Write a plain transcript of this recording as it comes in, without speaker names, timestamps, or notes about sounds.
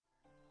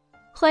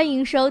欢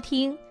迎收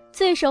听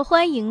最受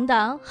欢迎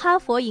的哈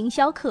佛营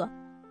销课。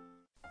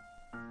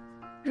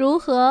如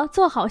何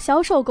做好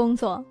销售工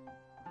作？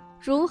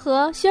如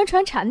何宣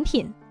传产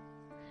品？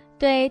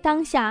对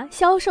当下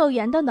销售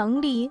员的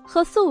能力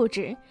和素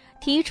质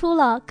提出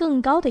了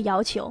更高的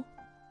要求。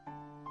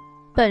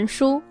本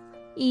书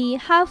以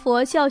哈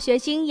佛教学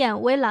经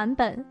验为蓝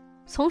本，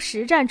从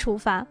实战出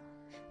发，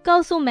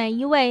告诉每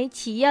一位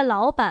企业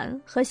老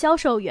板和销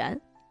售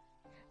员，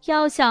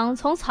要想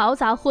从嘈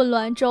杂混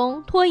乱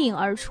中脱颖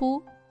而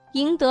出，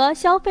赢得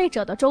消费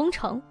者的忠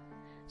诚，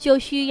就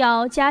需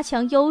要加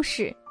强优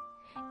势，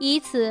以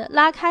此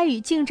拉开与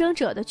竞争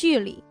者的距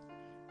离，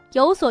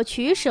有所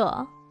取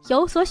舍，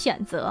有所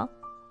选择。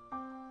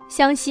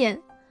相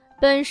信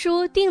本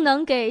书定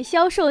能给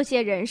销售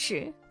界人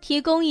士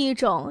提供一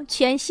种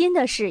全新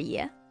的视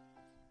野。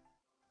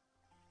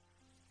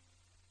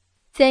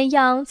怎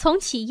样从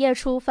企业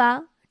出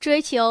发，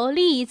追求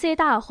利益最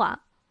大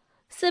化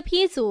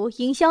？4P 组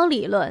营销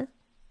理论。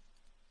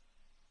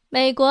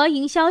美国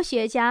营销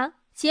学家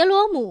杰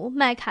罗姆·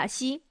麦卡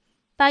锡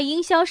把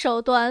营销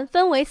手段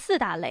分为4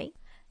大类，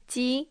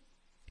即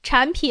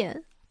产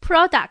品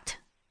product、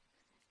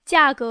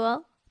价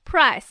格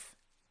price、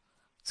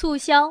促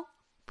销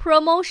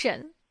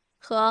promotion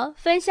和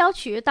分销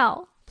渠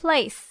道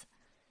place。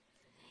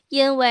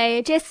因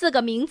为这4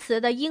个名词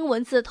的英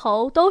文字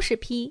头都是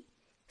P，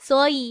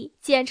 所以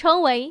简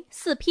称为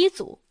4P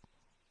组。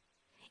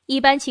一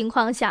般情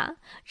况下，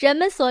人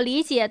们所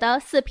理解的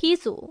4P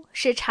组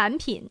是产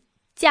品、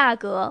价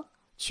格、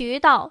渠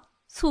道、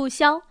促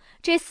销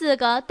这4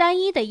个单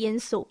一的因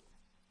素。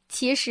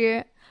其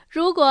实，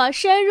如果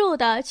深入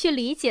地去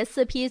理解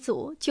4P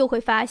组，就会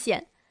发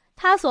现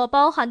它所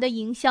包含的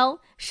营销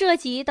涉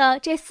及的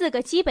这4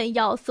个基本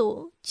要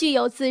素具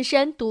有自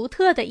身独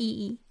特的意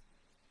义。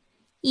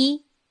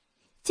1.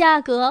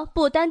 价格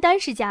不单单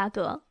是价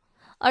格，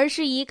而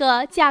是一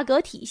个价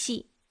格体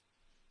系。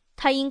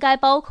它应该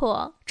包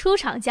括出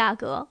厂价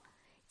格、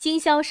经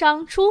销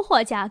商出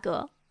货价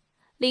格、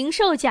零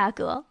售价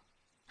格，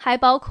还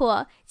包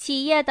括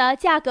企业的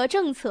价格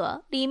政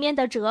策里面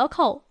的折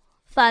扣、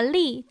返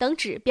利等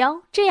指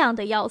标这样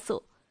的要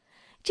素，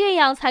这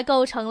样才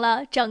构成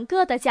了整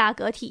个的价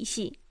格体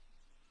系。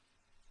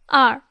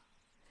2.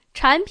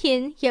 产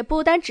品也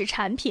不单指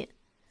产品，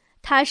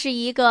它是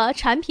一个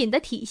产品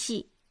的体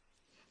系，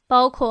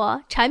包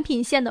括产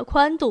品线的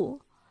宽度、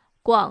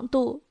广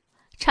度、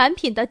产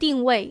品的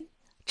定位、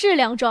质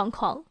量状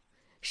况，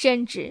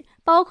甚至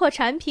包括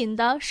产品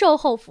的售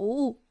后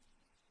服务。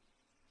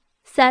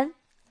3.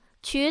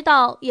 渠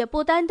道也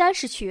不单单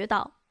是渠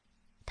道，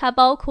它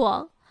包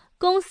括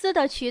公司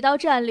的渠道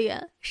战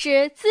略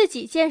是自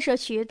己建设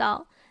渠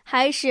道，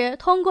还是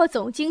通过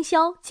总经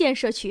销建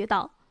设渠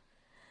道，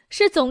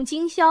是总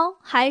经销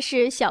还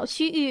是小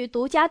区域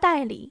独家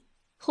代理，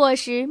或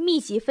是密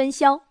集分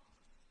销。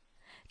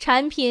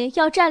产品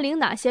要占领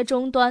哪些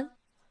终端，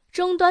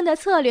终端的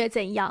策略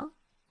怎样，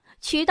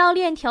渠道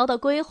链条的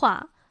规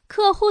划，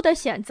客户的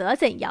选择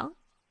怎样，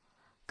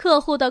客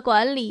户的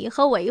管理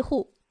和维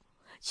护，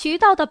渠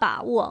道的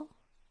把握，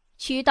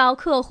渠道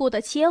客户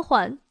的切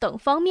换等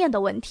方面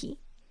的问题。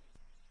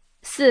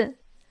4.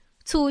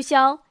 促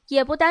销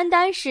也不单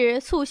单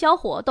是促销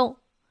活动，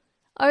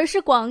而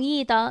是广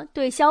义的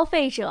对消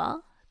费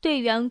者、对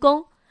员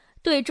工、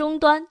对终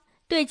端、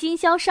对经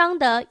销商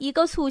的一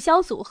个促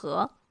销组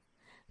合，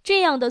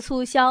这样的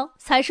促销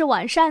才是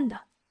完善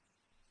的。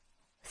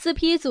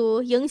4P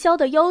组营销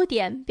的优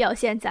点表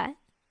现在：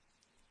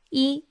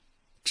 1.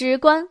 直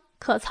观、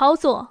可操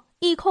作、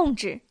易控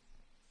制。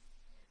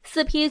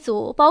4P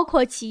组包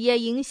括企业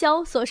营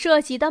销所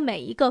涉及的每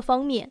一个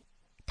方面，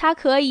它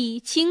可以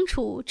清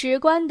楚直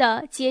观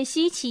地解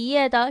析企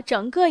业的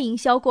整个营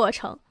销过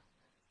程，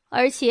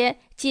而且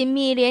紧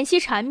密联系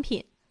产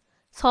品，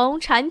从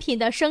产品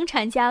的生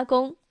产加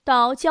工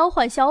到交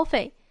换消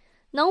费，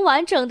能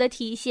完整地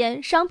体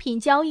现商品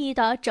交易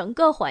的整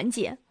个环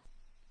节。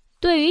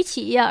对于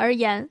企业而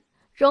言，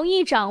容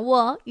易掌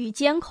握与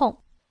监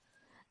控，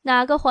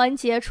哪个环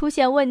节出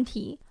现问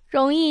题，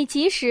容易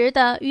及时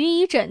地予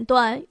以诊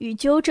断与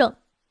纠正。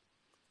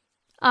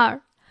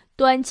2.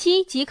 短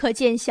期即可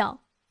见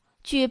效，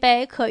具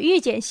备可预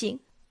见性。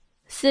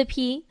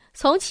4P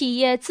从企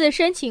业自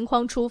身情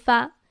况出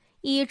发，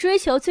以追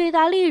求最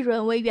大利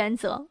润为原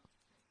则，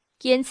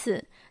因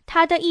此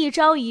它的一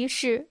招一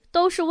式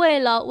都是为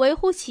了维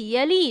护企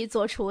业利益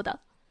做出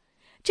的，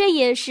这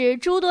也是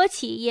诸多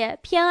企业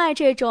偏爱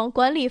这种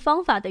管理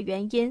方法的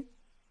原因。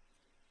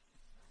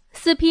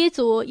4P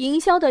组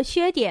营销的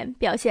缺点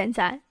表现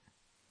在：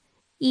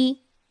 1.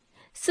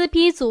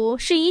 4P 组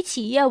是以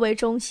企业为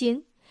中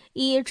心，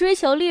以追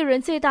求利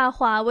润最大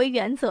化为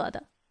原则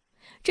的，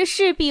这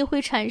势必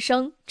会产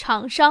生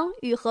厂商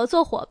与合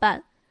作伙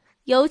伴，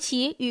尤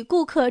其与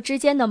顾客之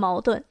间的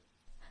矛盾。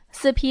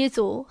4P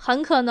组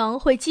很可能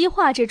会激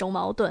化这种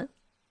矛盾。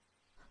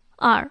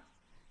 2.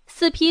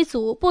 4P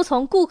组不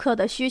从顾客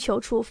的需求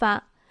出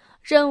发，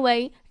认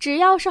为只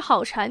要是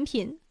好产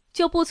品，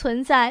就不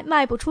存在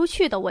卖不出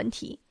去的问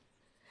题，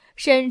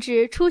甚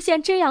至出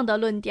现这样的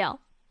论调：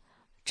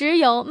只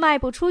有卖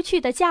不出去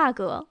的价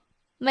格，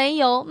没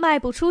有卖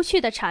不出去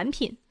的产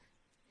品。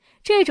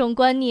这种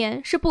观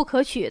念是不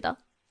可取的。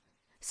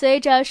随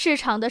着市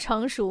场的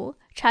成熟，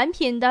产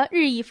品的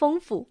日益丰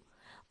富，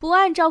不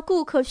按照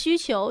顾客需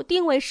求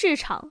定位市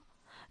场，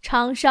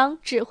厂商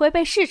只会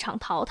被市场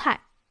淘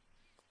汰。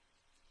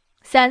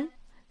3.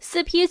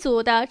 四 P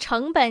组的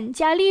成本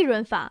加利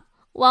润法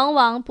往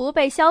往不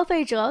被消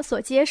费者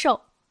所接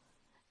受，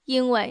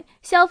因为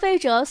消费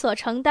者所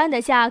承担的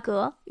价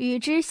格与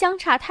之相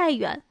差太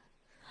远，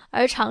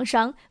而厂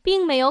商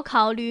并没有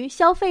考虑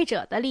消费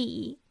者的利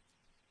益。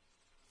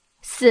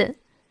4.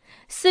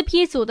 四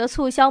P 组的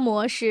促销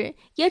模式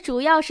也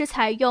主要是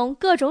采用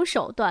各种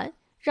手段，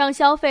让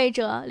消费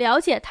者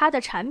了解他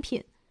的产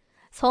品，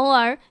从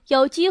而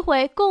有机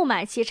会购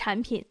买其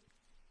产品。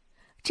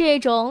这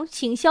种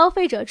请消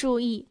费者注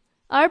意，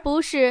而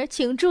不是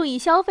请注意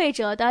消费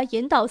者的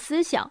引导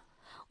思想，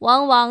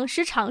往往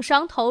使厂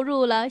商投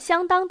入了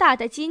相当大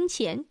的金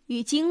钱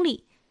与精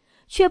力，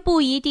却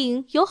不一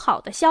定有好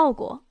的效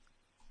果。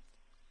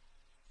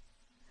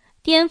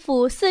颠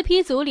覆四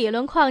P 组理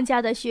论框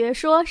架的学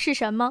说是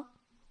什么？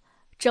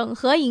整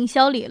合营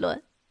销理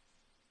论。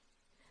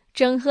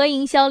整合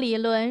营销理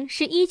论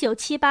是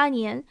1978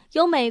年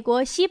由美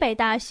国西北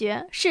大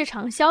学市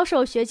场销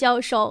售学教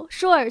授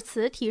舒尔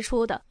茨提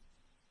出的。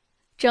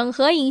整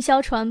合营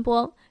销传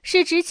播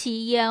是指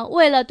企业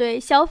为了对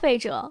消费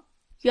者、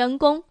员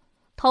工、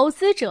投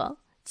资者、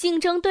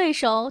竞争对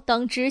手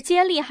等直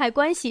接利害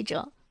关系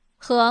者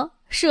和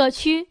社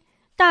区、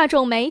大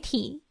众媒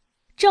体、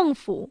政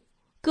府、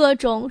各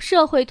种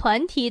社会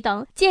团体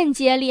等间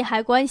接利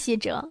害关系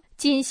者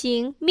进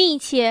行密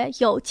切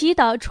有机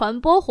的传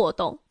播活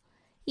动，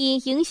以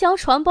营销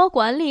传播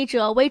管理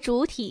者为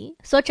主体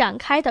所展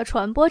开的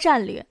传播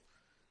战略。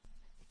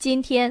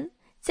今天，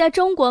在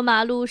中国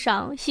马路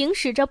上行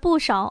驶着不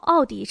少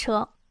奥迪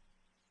车，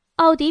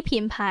奥迪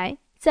品牌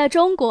在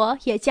中国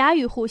也家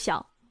喻户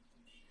晓，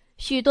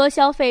许多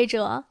消费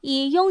者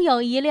以拥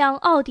有一辆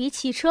奥迪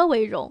汽车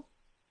为荣。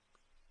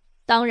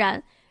当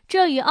然，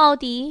这与奥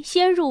迪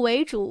先入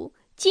为主、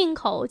进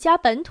口加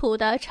本土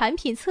的产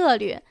品策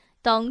略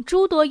等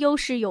诸多优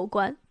势有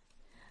关。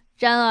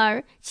然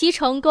而，其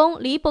成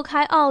功离不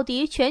开奥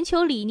迪全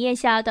球理念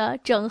下的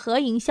整合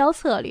营销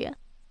策略。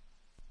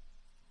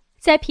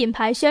在品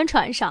牌宣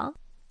传上，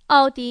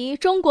奥迪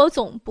中国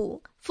总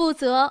部负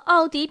责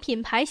奥迪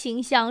品牌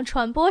形象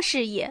传播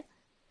事业，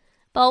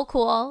包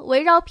括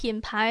围绕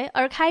品牌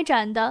而开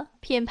展的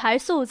品牌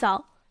塑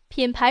造、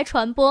品牌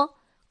传播、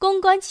公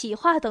关企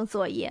划等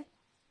作业，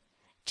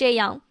这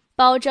样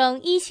保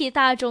证一汽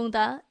大众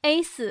的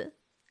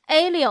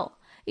A4、A6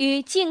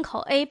 与进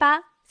口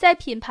A8在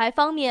品牌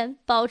方面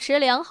保持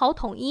良好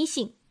统一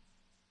性。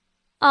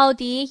奥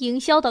迪营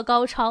销的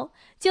高超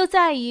就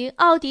在于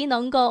奥迪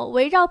能够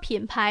围绕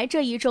品牌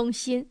这一重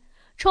心，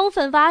充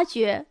分挖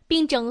掘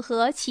并整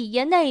合企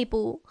业内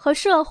部和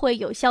社会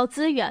有效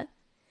资源，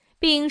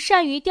并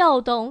善于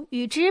调动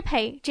与支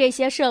配这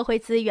些社会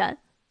资源。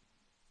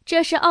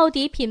这是奥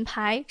迪品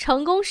牌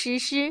成功实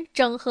施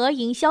整合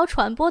营销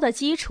传播的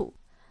基础，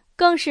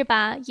更是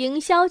把营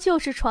销就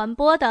是传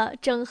播的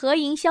整合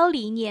营销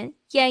理念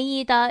演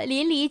绎得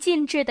淋漓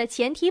尽致的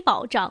前提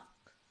保障。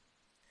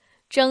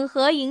整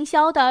合营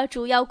销的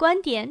主要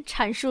观点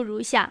阐述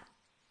如下：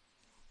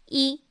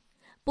 1.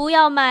 不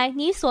要卖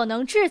你所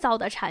能制造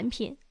的产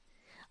品，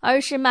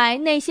而是卖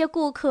那些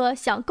顾客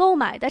想购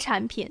买的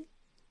产品，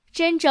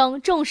真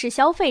正重视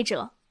消费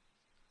者。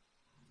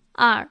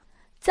 2.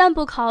 暂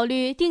不考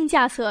虑定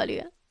价策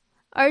略，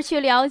而去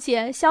了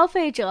解消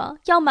费者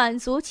要满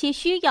足其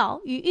需要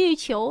与欲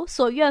求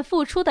所愿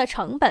付出的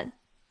成本。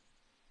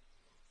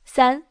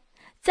 3.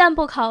 暂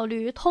不考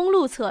虑通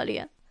路策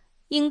略，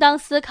应当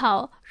思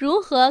考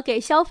如何给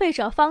消费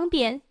者方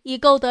便以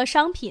购得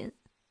商品。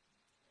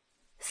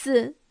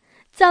 4.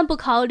 暂不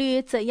考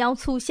虑怎样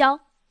促销，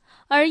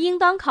而应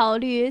当考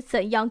虑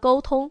怎样沟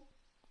通。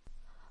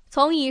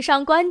从以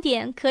上观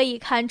点可以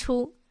看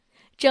出，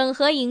整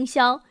合营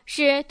销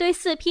是对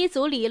四 P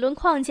组理论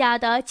框架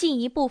的进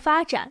一步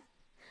发展，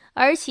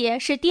而且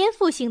是颠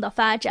覆性的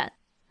发展，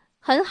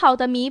很好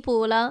地弥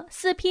补了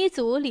四 P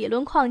组理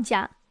论框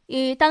架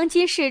与当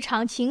今市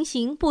场情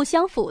形不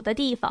相符的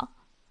地方。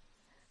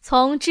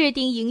从制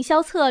定营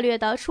销策略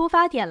的出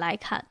发点来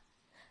看，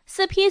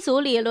四 P 组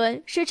理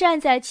论是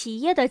站在企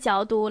业的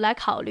角度来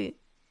考虑，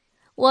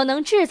我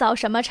能制造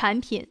什么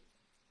产品，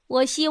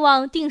我希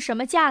望定什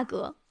么价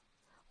格，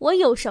我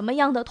有什么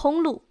样的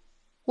通路，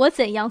我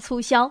怎样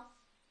促销。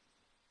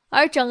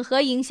而整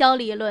合营销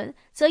理论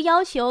则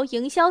要求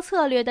营销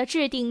策略的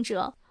制定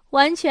者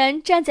完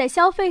全站在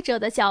消费者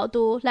的角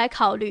度来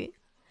考虑，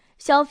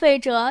消费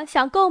者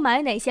想购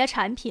买哪些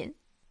产品，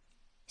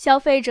消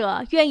费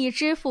者愿意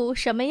支付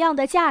什么样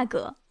的价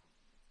格，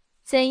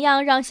怎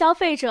样让消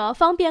费者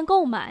方便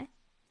购买，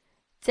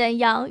怎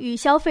样与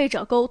消费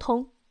者沟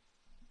通。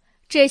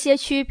这些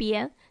区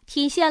别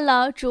体现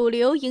了主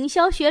流营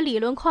销学理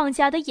论框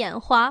架的演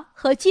化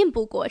和进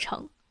步过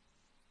程。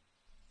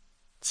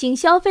请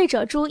消费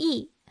者注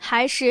意，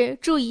还是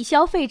注意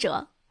消费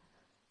者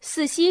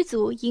？4C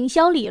组营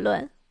销理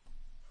论。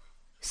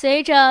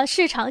随着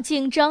市场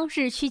竞争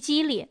日趋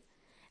激烈，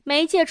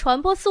媒介传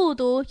播速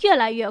度越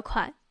来越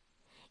快，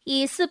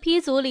以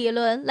4P组理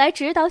论来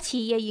指导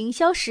企业营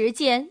销实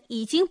践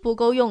已经不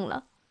够用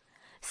了。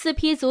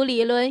4P组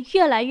理论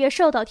越来越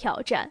受到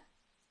挑战。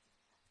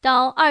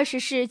到20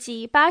世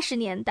纪80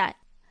年代，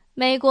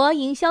美国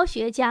营销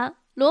学家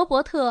罗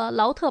伯特·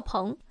劳特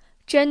彭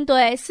针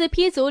对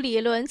4P组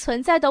理论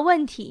存在的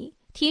问题，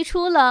提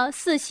出了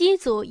4C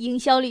组营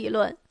销理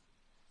论。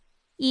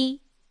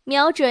一、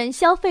瞄准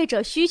消费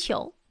者需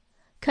求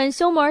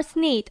 （Consumers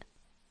Need）。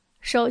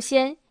首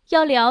先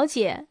要了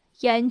解、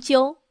研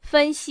究、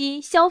分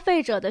析消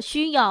费者的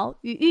需要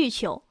与欲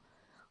求，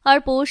而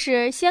不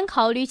是先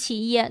考虑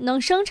企业能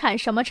生产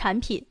什么产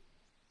品。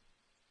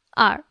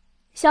二、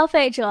消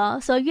费者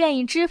所愿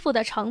意支付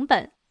的成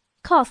本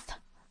 （Cost）。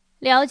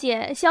了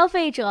解消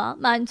费者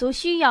满足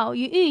需要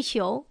与欲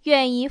求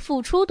愿意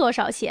付出多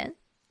少钱，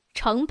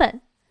成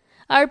本，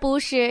而不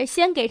是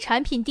先给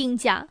产品定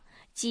价，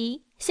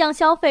即向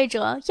消费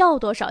者要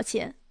多少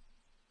钱。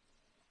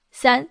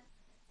三、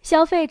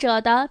消费者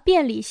的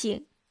便利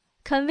性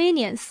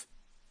 （Convenience）。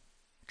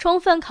充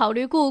分考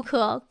虑顾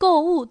客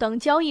购物等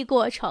交易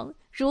过程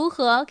如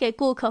何给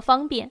顾客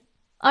方便，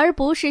而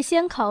不是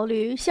先考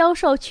虑销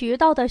售渠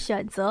道的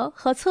选择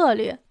和策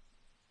略。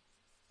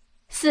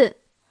四、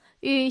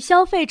与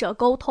消费者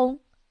沟通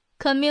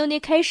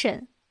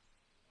 （Communication）。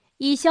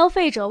以消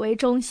费者为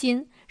中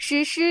心，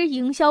实施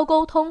营销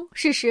沟通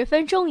是十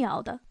分重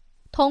要的。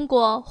通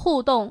过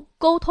互动、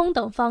沟通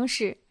等方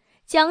式，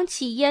将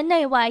企业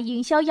内外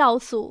营销要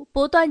素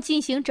不断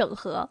进行整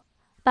合，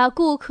把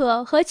顾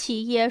客和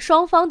企业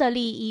双方的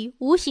利益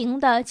无形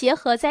地结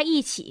合在一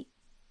起。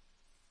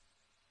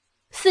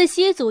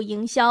4C 组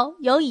营销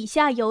有以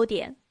下优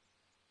点：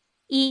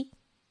一、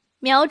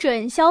瞄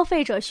准消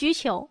费者需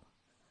求。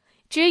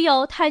只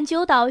有探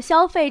究到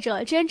消费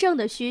者真正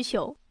的需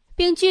求，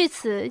并据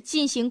此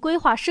进行规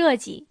划设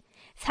计，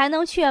才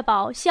能确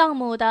保项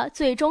目的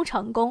最终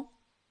成功。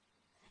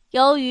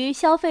由于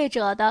消费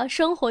者的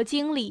生活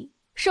经历、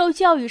受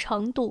教育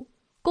程度、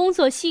工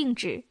作性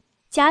质、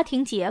家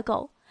庭结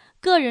构、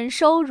个人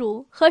收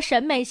入和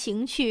审美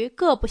情趣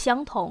各不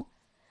相同，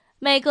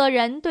每个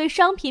人对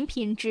商品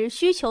品质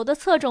需求的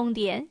侧重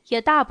点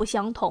也大不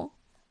相同，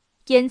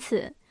因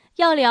此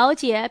要了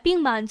解并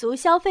满足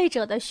消费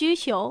者的需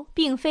求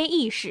并非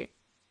易事。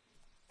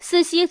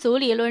4C 组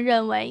理论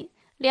认为，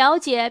了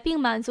解并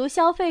满足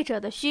消费者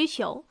的需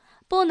求，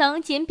不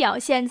能仅表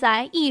现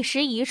在一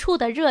时一处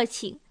的热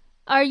情，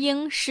而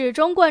应始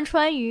终贯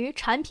穿于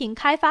产品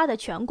开发的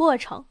全过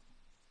程。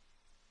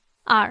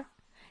二、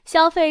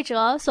消费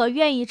者所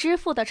愿意支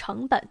付的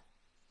成本。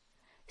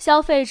消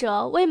费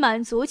者为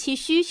满足其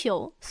需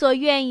求所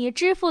愿意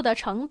支付的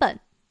成本，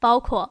包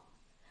括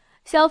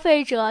消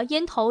费者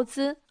因投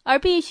资而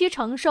必须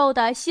承受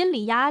的心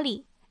理压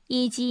力，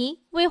以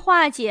及为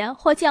化解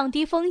或降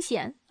低风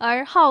险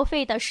而耗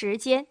费的时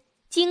间、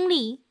精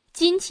力、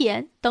金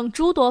钱等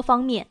诸多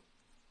方面。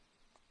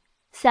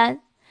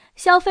三、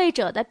消费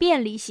者的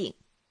便利性。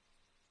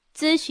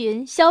咨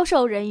询销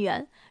售人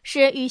员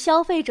是与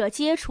消费者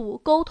接触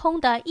沟通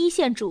的一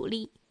线主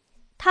力，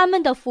他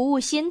们的服务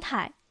心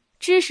态、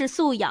知识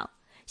素养、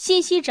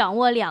信息掌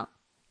握量、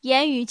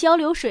言语交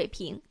流水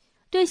平，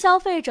对消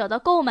费者的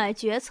购买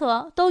决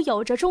策都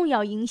有着重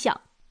要影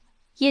响。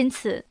因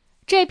此，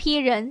这批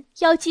人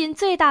要尽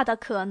最大的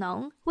可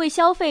能为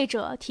消费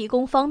者提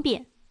供方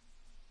便。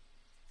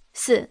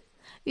四、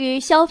与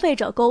消费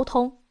者沟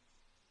通。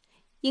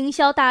营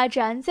销大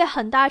战在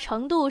很大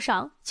程度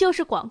上就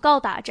是广告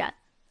大战。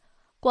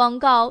广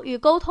告与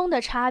沟通的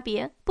差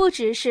别不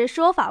只是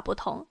说法不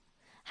同，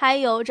还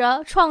有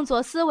着创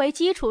作思维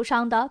基础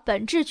上的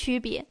本质区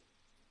别。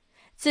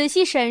仔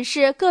细审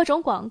视各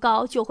种广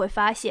告就会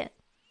发现，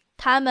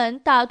它们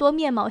大多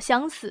面貌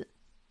相似，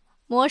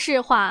模式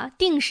化、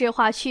定式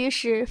化趋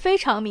势非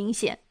常明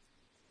显。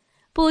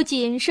不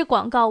仅是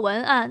广告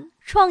文案、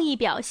创意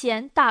表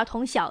现大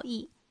同小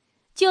异，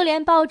就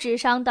连报纸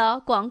上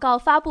的广告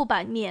发布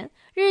版面、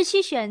日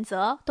期选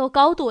择都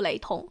高度雷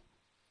同。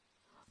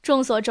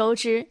众所周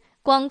知，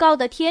广告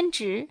的天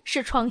职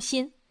是创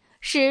新，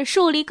是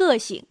树立个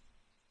性。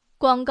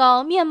广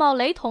告面貌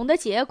雷同的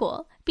结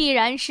果，必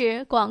然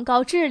是广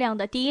告质量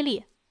的低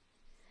劣。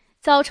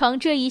造成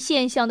这一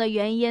现象的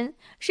原因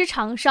是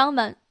厂商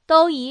们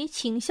都以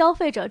请消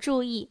费者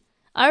注意，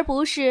而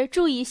不是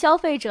注意消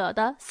费者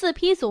的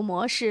4P组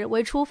模式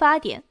为出发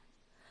点。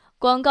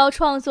广告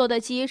创作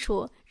的基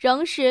础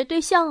仍是对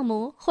项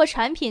目或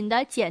产品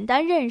的简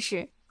单认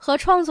识和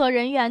创作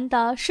人员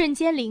的瞬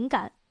间灵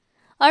感，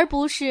而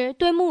不是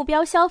对目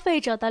标消费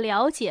者的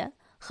了解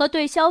和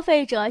对消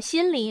费者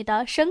心理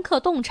的深刻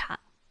洞察。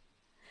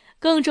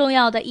更重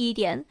要的一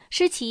点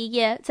是企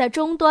业在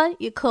终端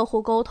与客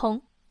户沟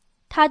通，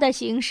它的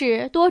形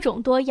式多种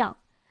多样，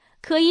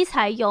可以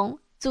采用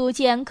组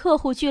建客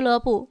户俱乐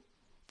部、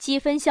积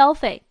分消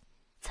费、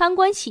参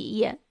观企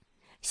业、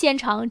现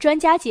场专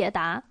家解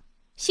答、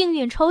幸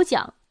运抽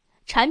奖、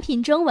产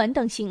品征文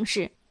等形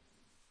式。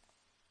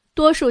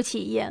多数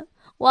企业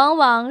往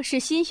往是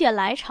心血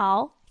来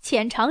潮、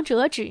浅尝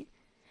辄止，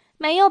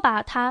没有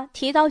把它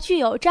提到具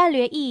有战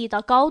略意义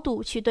的高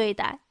度去对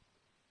待。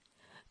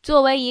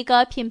作为一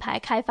个品牌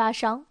开发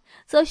商，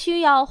则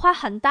需要花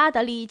很大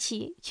的力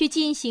气去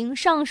进行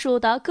上述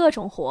的各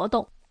种活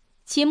动，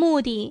其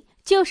目的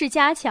就是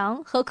加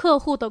强和客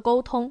户的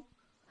沟通，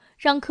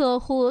让客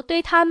户对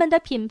他们的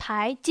品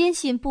牌坚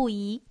信不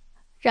疑，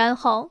然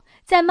后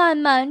再慢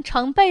慢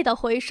成倍地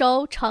回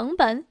收成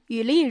本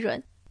与利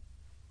润。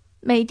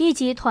美的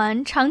集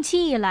团长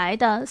期以来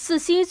的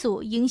4C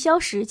组营销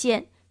实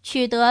践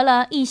取得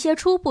了一些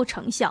初步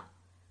成效，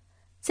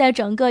在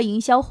整个营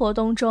销活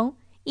动中，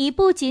已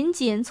不仅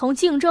仅从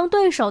竞争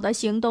对手的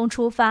行动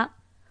出发，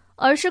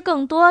而是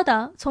更多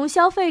的从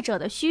消费者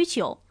的需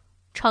求、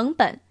成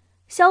本、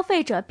消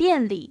费者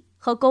便利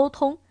和沟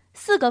通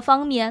4个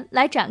方面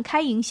来展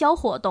开营销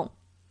活动。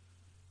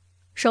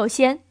首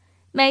先，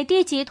美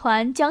的集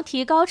团将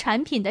提高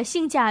产品的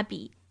性价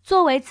比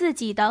作为自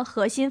己的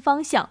核心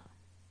方向，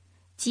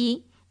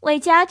即为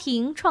家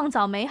庭创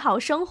造美好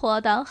生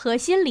活的核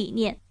心理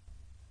念，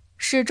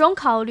始终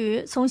考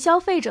虑从消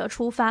费者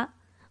出发，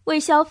为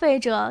消费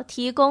者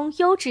提供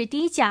优质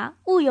低价、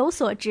物有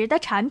所值的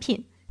产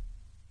品。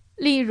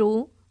例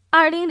如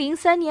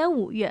，2003年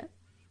5月，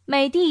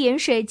美的饮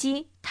水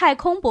机太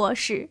空博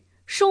士、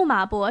数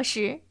码博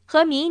士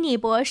和迷你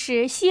博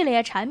士系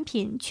列产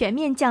品全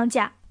面降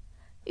价，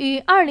与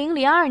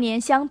2002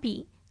年相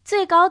比，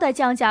最高的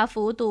降价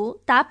幅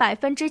度达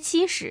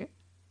 70%。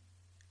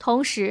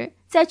同时，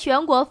在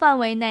全国范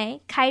围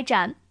内开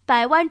展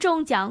100万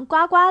中奖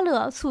刮刮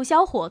乐促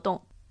销活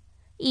动，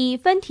以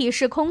分体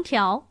式空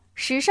调、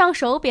时尚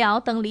手表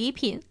等礼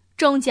品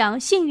中奖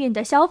幸运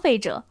的消费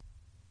者。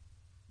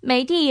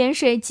美的饮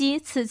水机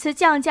此次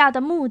降价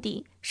的目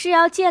的是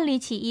要建立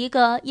起一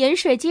个饮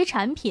水机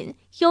产品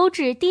优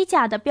质低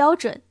价的标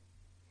准。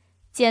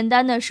简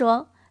单的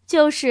说，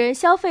就是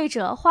消费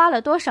者花了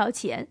多少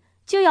钱，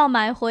就要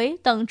买回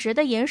等值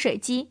的饮水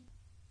机。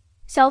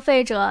消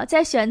费者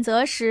在选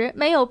择时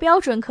没有标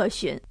准可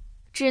循，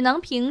只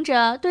能凭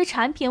着对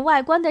产品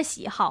外观的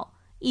喜好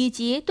以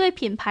及对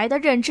品牌的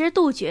认知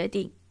度决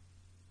定。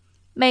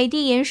美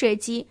的饮水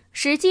机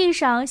实际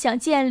上想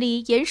建立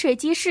饮水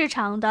机市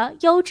场的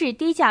优质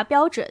低价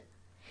标准，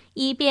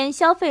以便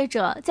消费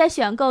者在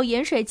选购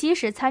饮水机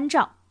时参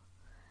照，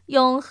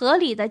用合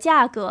理的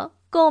价格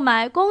购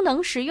买功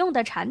能实用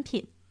的产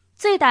品，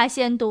最大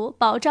限度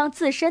保障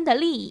自身的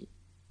利益。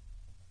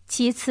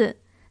其次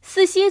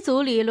，4C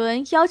组理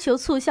论要求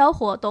促销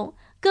活动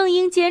更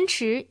应坚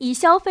持以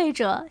消费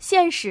者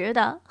现实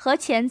的和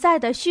潜在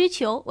的需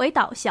求为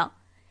导向，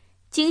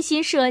精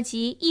心设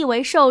计易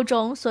为受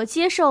众所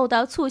接受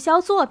的促销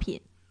作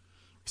品，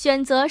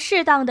选择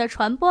适当的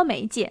传播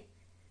媒介，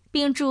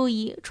并注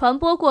意传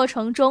播过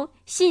程中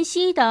信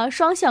息的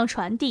双向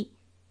传递，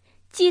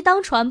既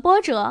当传播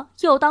者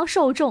又当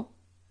受众，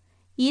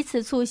以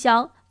此促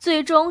销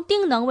最终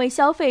定能为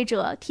消费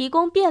者提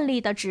供便利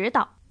的指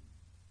导。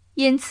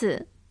因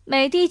此，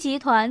美的集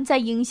团在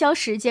营销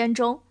实践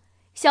中，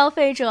消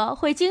费者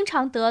会经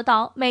常得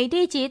到美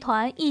的集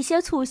团一些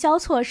促销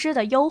措施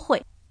的优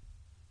惠。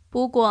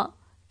不过，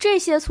这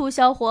些促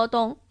销活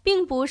动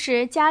并不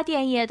是家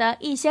电业的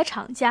一些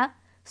厂家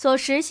所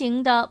实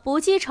行的不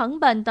计成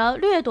本的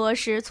掠夺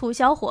式促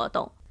销活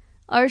动，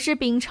而是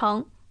秉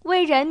承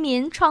为人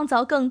民创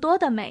造更多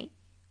的美，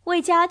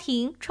为家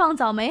庭创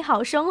造美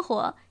好生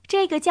活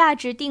这个价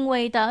值定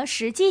位的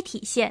实际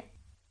体现。